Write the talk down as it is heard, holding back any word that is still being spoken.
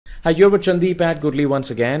Hi, you're with Chandeep at Goodly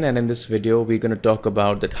once again, and in this video we're going to talk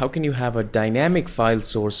about that how can you have a dynamic file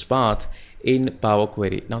source path in Power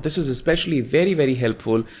Query. Now this is especially very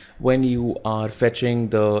helpful when you are fetching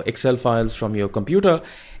the Excel files from your computer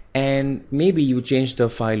and maybe you change the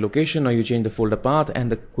file location or you change the folder path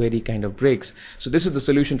and the query kind of breaks. So this is the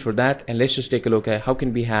solution for that, and let's just take a look at how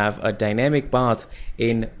can we have a dynamic path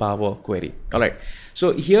in Power Query. All right,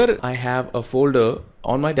 so here I have a folder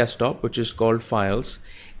on my desktop which is called files,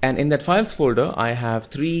 and in that files folder I have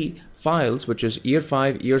three files, which is year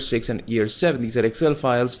 5, year 6 and year 7. These are Excel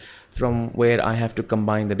files from where I have to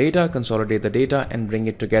combine the data, consolidate the data and bring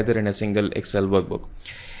it together in a single Excel workbook.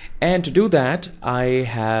 And to do that, I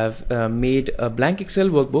have made a blank Excel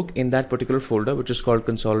workbook in that particular folder, which is called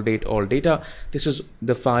Consolidate All Data. This is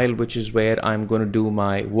the file which is where I'm going to do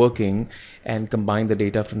my working and combine the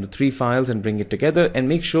data from the three files and bring it together and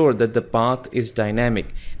make sure that the path is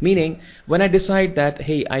dynamic. Meaning, when I decide that,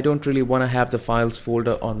 hey, I don't really want to have the files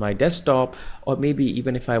folder on my desktop, or maybe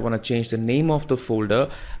even if I want to change the name of the folder,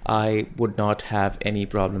 I would not have any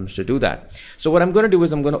problems to do that. So what I'm going to do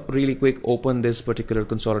is I'm going to really quick open this particular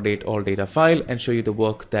Consolidate All Data file and show you the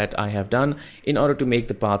work that I have done in order to make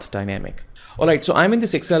the path dynamic. Alright, so I'm in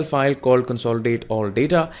this Excel file called Consolidate All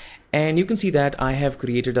Data, and you can see that I have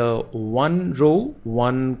created a one row,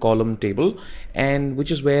 one column table, and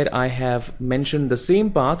which is where I have mentioned the same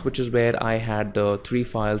path, which is where I had the three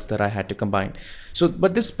files that I had to combine. So,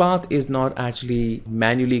 but this path is not actually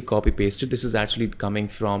manually copy pasted. This is actually coming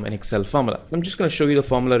from an Excel formula. I'm just going to show you the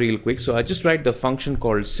formula real quick. So I just write the function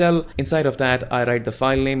called cell. Inside of that, I write the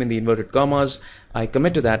file name in the inverted commas. I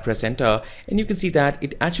commit to that, press enter, and you can see that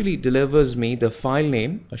it actually delivers me the file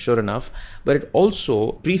name, sure enough, but it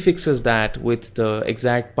also prefixes that with the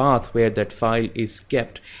exact path where that file is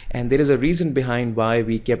kept. And there is a reason behind why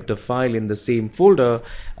we kept the file in the same folder,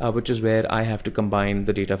 which is where I have to combine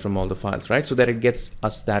the data from all the files, right? So that it gets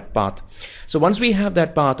us that path. So once we have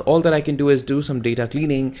that path, all that I can do is do some data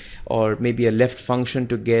cleaning or maybe a left function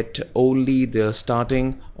to get only the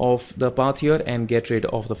starting of the path here and get rid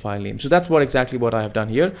of the file name. So that's exactly what I have done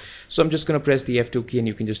here. So I'm just going to press the F2 key and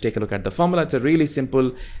you can just take a look at the formula. It's a really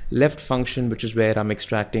simple left function, which is where I'm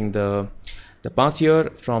extracting the path here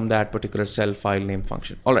from that particular cell file name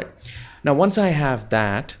function. All right. Now, once I have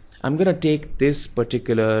that, I'm going to take this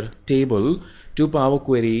particular table to Power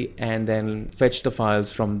Query and then fetch the files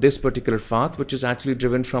from this particular path, which is actually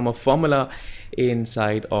driven from a formula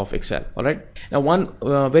inside of Excel. All right. Now, one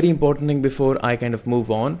very important thing before I kind of move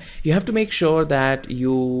on, you have to make sure that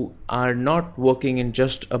you are not working in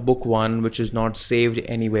just a book one, which is not saved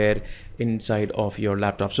anywhere inside of your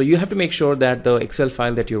laptop. So you have to make sure that the Excel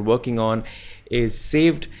file that you're working on is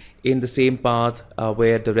saved in the same path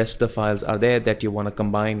where the rest of the files are there that you want to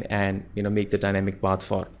combine and make the dynamic path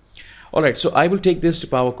for. Alright, so I will take this to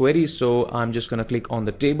Power Query. So I'm just going to click on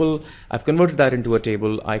the table. I've converted that into a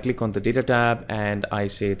table. I click on the data tab and I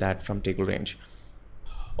say that from table range.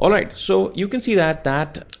 Alright, so you can see that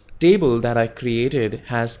that table that I created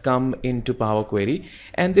has come into Power Query,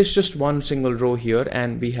 and there's just one single row here,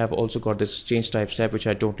 and we have also got this change type step which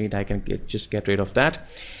I don't need. I can just get rid of that.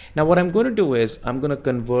 Now what I'm going to do is I'm going to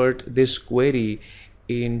convert this query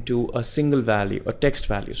into a single value, a text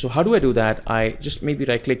value. So how do I do that? I just maybe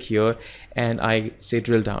right click here and I say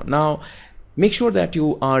drill down. Now make sure that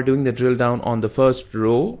you are doing the drill down on the first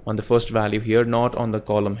row, on the first value here, not on the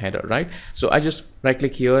column header, right? So I just right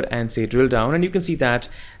click here and say drill down, and you can see that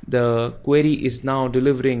the query is now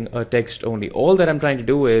delivering a text only. All that I'm trying to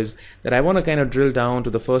do is that I want to kind of drill down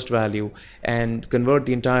to the first value and convert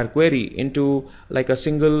the entire query into like a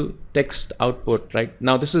single text output. Right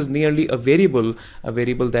now this is nearly a variable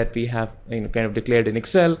that we have kind of declared in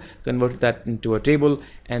Excel, converted that into a table,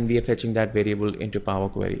 and we are fetching that variable into Power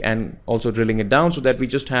Query and also drilling it down so that we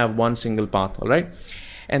just have one single path. All right.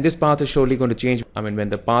 And this path is surely going to change. I mean, when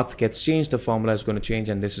the path gets changed, the formula is going to change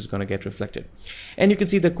and this is going to get reflected. And you can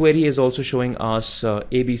see the query is also showing us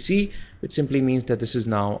ABC, which simply means that this is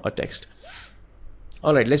now a text.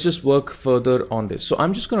 All right, let's just work further on this. So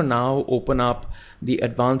I'm just going to now open up the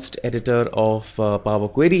advanced editor of Power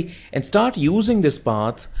Query and start using this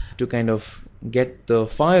path to kind of get the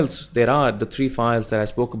files. There are the three files that I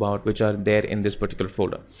spoke about, which are there in this particular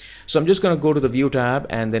folder. So I'm just going to go to the View tab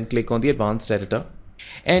and then click on the advanced editor.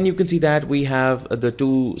 And you can see that we have the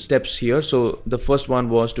two steps here. So the first one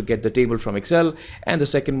was to get the table from Excel, and the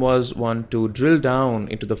second was one to drill down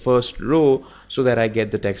into the first row so that I get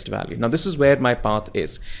the text value. Now this is where my path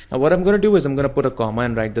is. Now what I'm going to do is I'm going to put a comma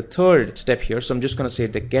and write the third step here. So I'm just going to say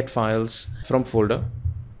the get files from folder.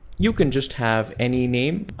 You can just have any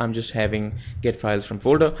name. I'm just having get files from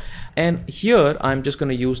folder, and here I'm just going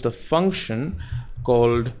to use the function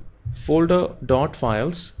called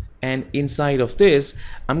folder.files, and inside of this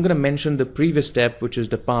I'm going to mention the previous step, which is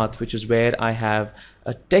the path, which is where I have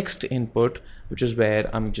a text input, which is where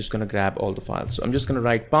I'm just going to grab all the files. So I'm just going to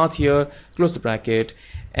write path here, close the bracket,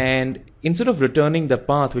 and instead of returning the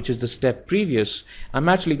path, which is the step previous, I'm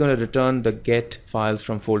actually going to return the get files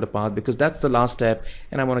from folder path, because that's the last step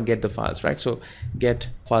and I want to get the files, right? So get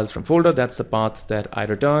files from folder, that's the path that I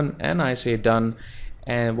return, and I say done.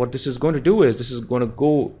 And what this is going to do is this is going to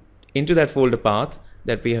go into that folder path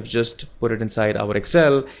that we have just put it inside our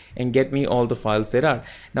Excel and get me all the files there are.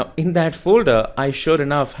 Now in that folder, I sure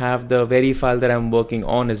enough have the very file that I'm working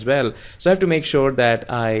on as well. So I have to make sure that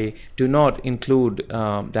I do not include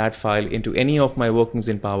that file into any of my workings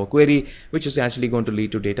in Power Query, which is actually going to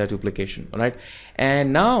lead to data duplication. All right.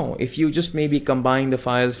 And now if you just maybe combine the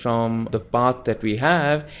files from the path that we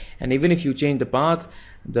have, and even if you change the path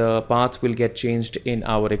will get changed in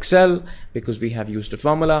our Excel because we have used a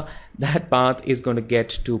formula. That path is going to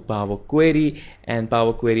get to Power Query, and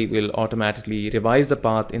Power Query will automatically revise the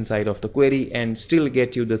path inside of the query and still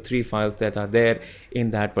get you the 3 files that are there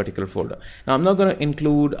in that particular folder. Now I'm not going to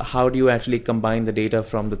include how do you actually combine the data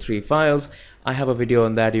from the 3 files. I have a video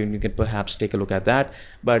on that, you can perhaps take a look at that,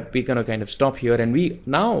 but we're going to kind of stop here, and we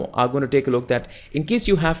now are going to take a look that in case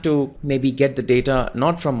you have to maybe get the data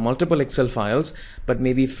not from multiple Excel files, but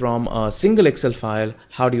maybe from a single Excel file,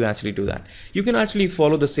 how do you actually do that? You can actually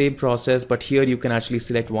follow the same process, but here you can actually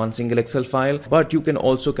select one single Excel file, but you can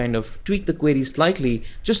also kind of tweak the query slightly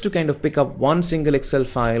just to kind of pick up one single Excel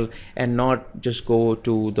file and not just go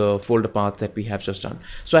to the folder path that we have just done.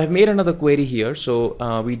 So I've made another query here,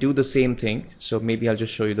 so we do the same thing. So maybe I'll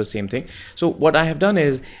just show you the same thing. So what I have done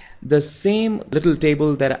is the same little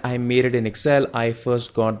table that I made it in Excel, I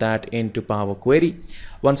first got that into Power Query.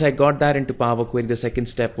 Once I got that into Power Query, the second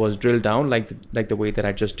step was drill down like the way that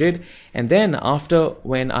I just did. And then after,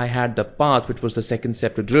 when I had the path, which was the second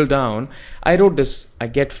step to drill down, I wrote this a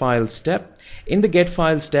get file step. In the get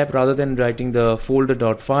file step, rather than writing the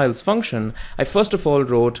folder.files function, I first of all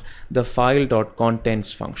wrote the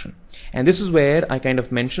file.contents function. And this is where I kind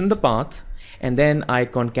of mentioned the path, and then I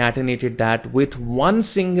concatenated that with one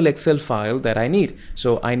single Excel file that I need.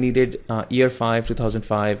 So I needed year 5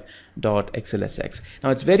 2005.xlsx.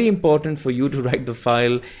 Now it's very important for you to write the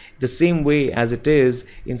file the same way as it is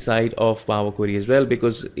inside of Power Query as well,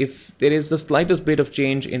 because if there is the slightest bit of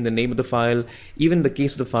change in the name of the file, even the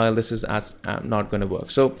case of the file, this is not going to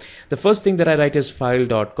work. So the first thing that I write is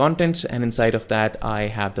file.contents, and inside of that I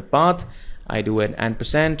have the path. I do an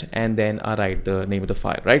ampersand, and then I write the name of the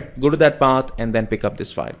file, right? Go to that path and then pick up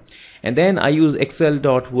this file. And then I use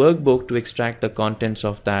excel.workbook to extract the contents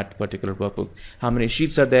of that particular workbook. How many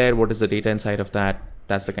sheets are there? What is the data inside of that?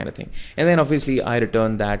 That's the kind of thing. And then obviously I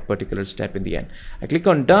return that particular step in the end. I click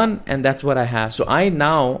on done, and that's what I have. So I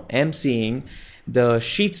now am seeing the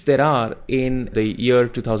sheets there are in the year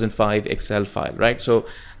 2005 Excel file, right? So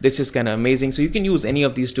this is kind of amazing. So you can use any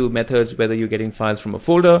of these two methods, whether you're getting files from a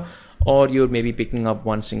folder or you're maybe picking up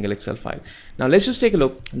one single Excel file. Now let's just take a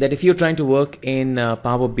look that if you're trying to work in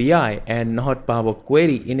Power BI and not Power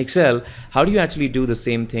Query in Excel, how do you actually do the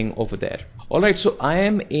same thing over there? Alright, so I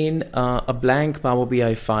am in a blank Power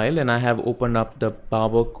BI file, and I have opened up the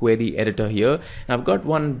Power Query editor here. Now I've got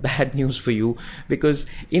one bad news for you, because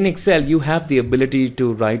in Excel you have the ability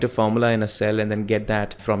to write a formula in a cell and then get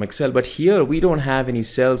that from Excel, but here we don't have any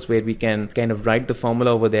cells where we can kind of write the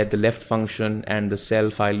formula over there, the left function and the cell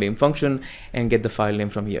file name function, and get the file name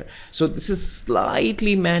from here. So this is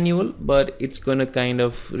slightly manual, but it's gonna kind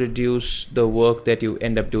of reduce the work that you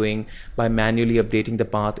end up doing by manually updating the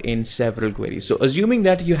path in several queries. So assuming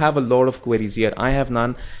that you have a lot of queries here, I have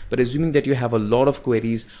none, but assuming that you have a lot of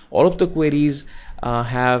queries, all of the queries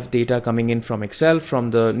have data coming in from Excel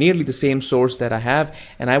from the nearly the same source that I have,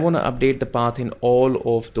 and I want to update the path in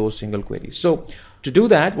all of those single queries. So to do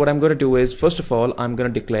that, what I'm going to do is, first of all, I'm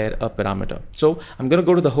going to declare a parameter. So I'm going to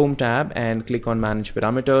go to the Home tab and click on Manage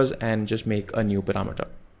Parameters and just make a new parameter.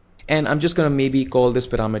 And I'm just going to maybe call this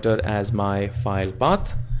parameter as my file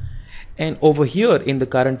path. And over here in the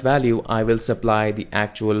current value, I will supply the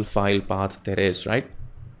actual file path there is, right?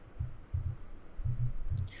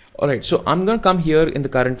 Alright, so I'm going to come here in the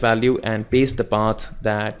current value and paste the path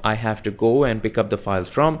that I have to go and pick up the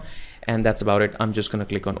files from. And that's about it. I'm just going to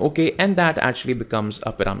click on OK, and that actually becomes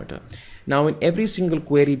a parameter. Now in every single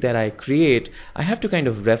query that I create, I have to kind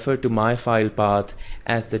of refer to my file path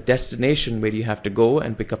as the destination where you have to go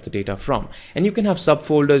and pick up the data from. And you can have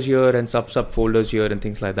subfolders here and subfolders here and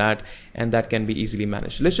things like that, and that can be easily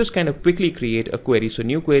managed. Let's just kind of quickly create a query. So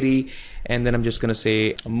new query, and then I'm just going to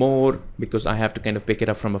say more because I have to kind of pick it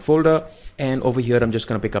up from a folder. And over here, I'm just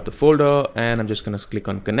going to pick up the folder and I'm just going to click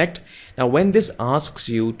on connect. Now, when this asks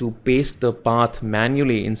you to paste the path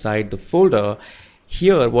manually inside the folder,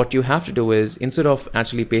 here what you have to do is, instead of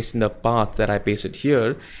actually pasting the path that I pasted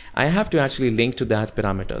here, I have to actually link to that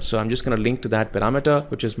parameter. So I'm just going to link to that parameter,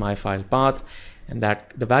 which is my file path, and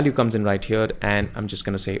that the value comes in right here, and I'm just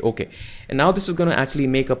going to say okay. And now this is going to actually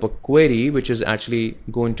make up a query which is actually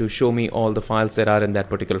going to show me all the files that are in that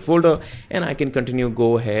particular folder, and I can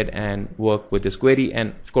go ahead and work with this query.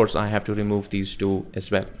 And of course I have to remove these two as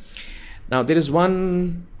well. Now there is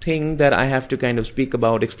one thing that I have to kind of speak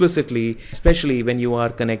about explicitly, especially when you are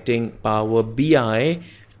connecting Power BI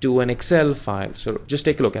to an Excel file. So just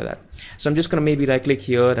take a look at that. So I'm just going to maybe right click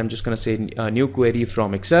here. I'm just going to say new query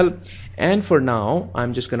from Excel. And for now,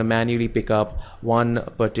 I'm just going to manually pick up one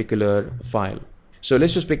particular file. So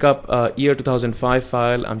let's just pick up year 2005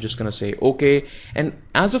 file. I'm just going to say okay. And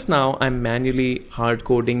as of now, I'm manually hard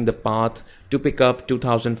coding the path to pick up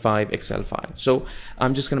 2005 Excel file. So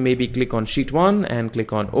I'm just going to maybe click on sheet 1 and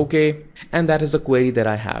click on OK. And that is the query that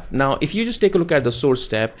I have. Now, if you just take a look at the source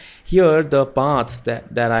step here, the path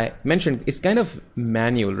that I mentioned is kind of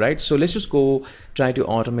manual, right? So let's just go try to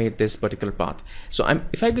automate this particular path. So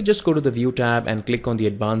if I could just go to the view tab and click on the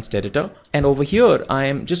advanced editor, and over here, I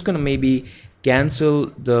am just going to maybe cancel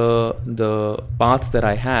the path that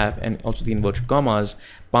I have, and also the inverted commas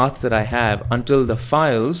path that I have until the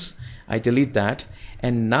files. I delete that,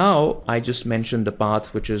 and now I just mentioned the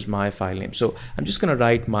path, which is my file name. So I'm just going to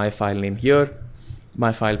write my file name here,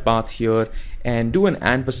 my file path here, and do an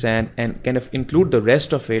ampersand and kind of include the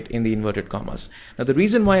rest of it in the inverted commas. Now the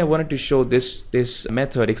reason why I wanted to show this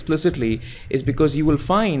method explicitly is because you will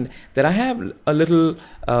find that I have a little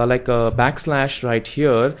like a backslash right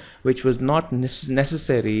here, which was not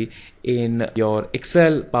necessary in your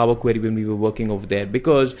Excel Power Query when we were working over there,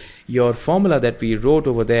 because your formula that we wrote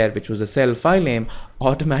over there, which was a cell file name,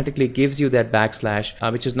 automatically gives you that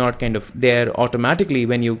backslash, which is not kind of there automatically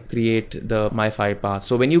when you create the my file path.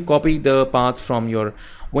 So when you copy the path from your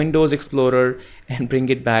Windows Explorer and bring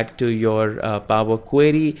it back to your Power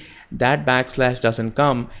Query, that backslash doesn't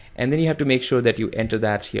come, and then you have to make sure that you enter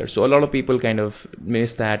that here. So a lot of people kind of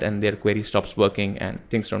miss that and their query stops working and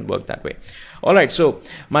things don't work that way. All right, so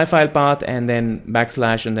my file path and then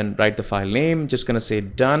backslash and then write the file name, just gonna say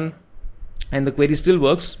done. And the query still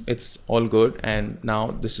works, it's all good, and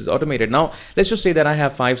now this is automated. Now let's just say that I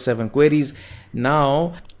have 5-7 queries.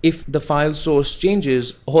 Now if the file source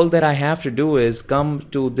changes, all that I have to do is come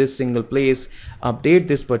to this single place, update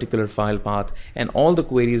this particular file path, and all the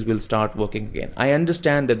queries will start working again. I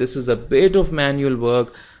understand that this is a bit of manual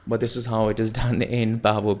work, but this is how it is done in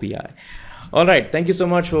Power BI. Alright, thank you so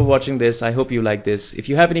much for watching this. I hope you like this. If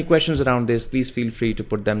you have any questions around this, please feel free to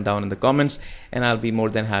put them down in the comments and I'll be more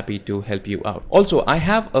than happy to help you out. Also, I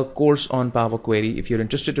have a course on Power Query. If you're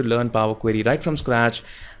interested to learn Power Query right from scratch,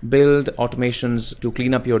 build automations to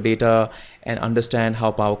clean up your data and understand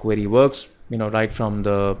how Power Query works, right from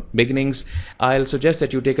the beginnings, I'll suggest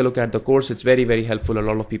that you take a look at the course. It's very, very helpful. A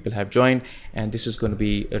lot of people have joined and this is going to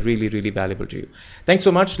be really, really valuable to you. Thanks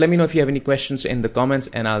so much. Let me know if you have any questions in the comments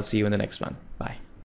and I'll see you in the next one. Bye.